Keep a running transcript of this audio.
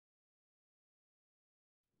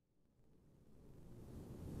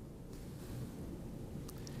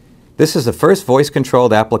This is the first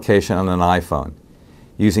voice-controlled application on an iPhone.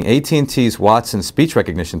 Using AT&T's Watson speech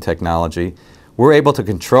recognition technology, we're able to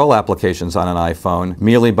control applications on an iPhone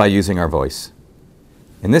merely by using our voice.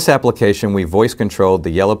 In this application, we voice-controlled the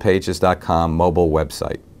yellowpages.com mobile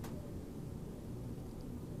website.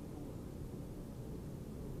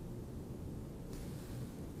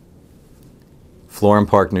 Florham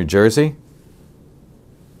Park, New Jersey.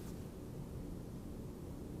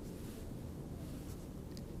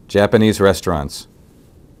 Japanese restaurants.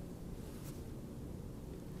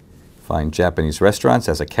 Find Japanese restaurants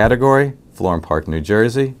as a category, Florham Park, New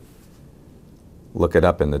Jersey. Look it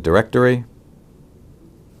up in the directory.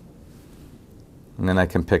 And then I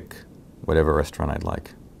can pick whatever restaurant I'd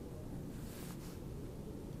like.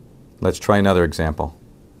 Let's try another example.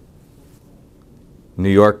 New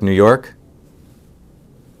York, New York.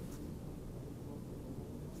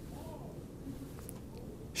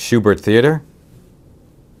 Schubert Theater.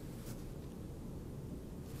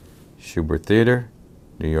 Schubert Theater,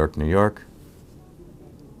 New York, New York.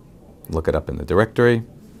 Look it up in the directory.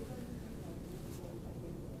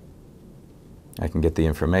 I can get the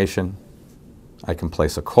information. I can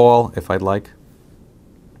place a call if I'd like.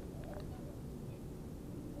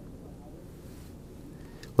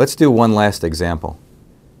 Let's do one last example.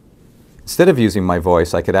 Instead of using my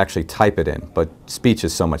voice, I could actually type it in, but speech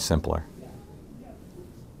is so much simpler.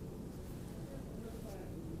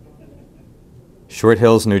 Short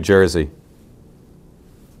Hills, New Jersey.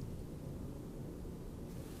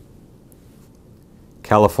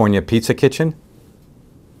 California Pizza Kitchen.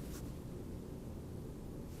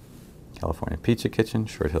 California Pizza Kitchen,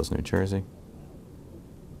 Short Hills, New Jersey.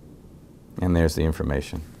 And there's the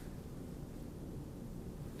information.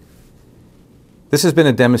 This has been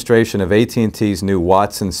a demonstration of AT&T's new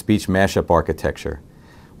Watson speech mashup architecture,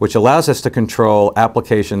 which allows us to control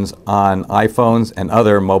applications on iPhones and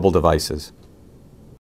other mobile devices.